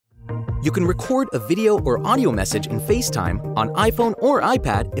You can record a video or audio message in FaceTime on iPhone or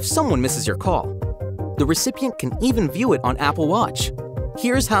iPad if someone misses your call. The recipient can even view it on Apple Watch.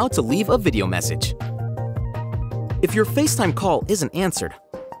 Here's how to leave a video message. If your FaceTime call isn't answered,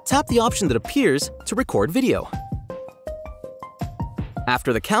 tap the option that appears to record video.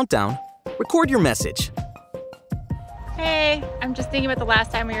 After the countdown, record your message. Hey, I'm just thinking about the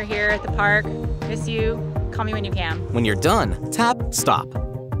last time we were here at the park. Miss you. Call me when you can. When you're done, tap Stop.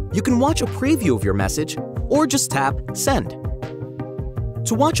 You can watch a preview of your message or just tap Send.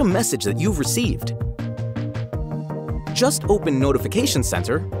 To watch a message that you've received, just open Notification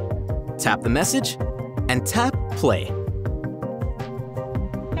Center, tap the message, and tap Play.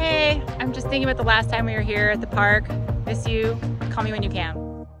 Hey, I'm just thinking about the last time we were here at the park. Miss you. Call me when you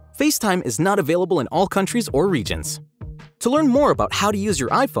can. FaceTime is not available in all countries or regions. To learn more about how to use your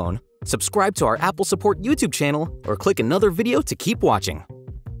iPhone, subscribe to our Apple Support YouTube channel or click another video to keep watching.